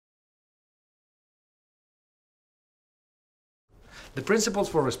The principles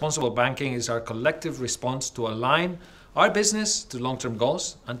for responsible banking is our collective response to align our business to long-term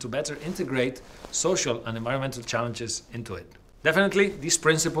goals and to better integrate social and environmental challenges into it. Definitely, these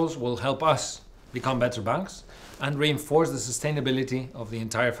principles will help us become better banks and reinforce the sustainability of the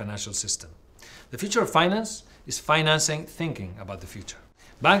entire financial system. The future of finance is financing thinking about the future.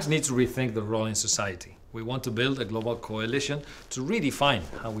 Banks need to rethink their role in society. We want to build a global coalition to redefine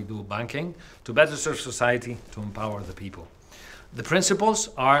how we do banking, to better serve society, to empower the people. The principles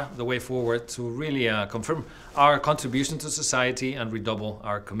are the way forward to really confirm our contribution to society and redouble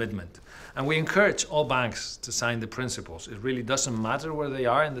our commitment. And we encourage all banks to sign the principles. It really doesn't matter where they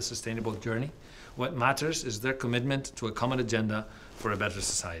are in the sustainable journey. What matters is their commitment to a common agenda for a better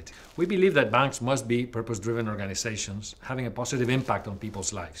society. We believe that banks must be purpose-driven organizations having a positive impact on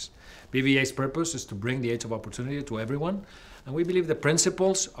people's lives. BBVA's purpose is to bring the age of opportunity to everyone, and we believe the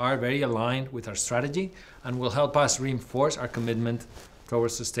principles are very aligned with our strategy and will help us reinforce our commitment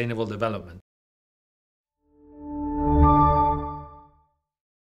towards sustainable development.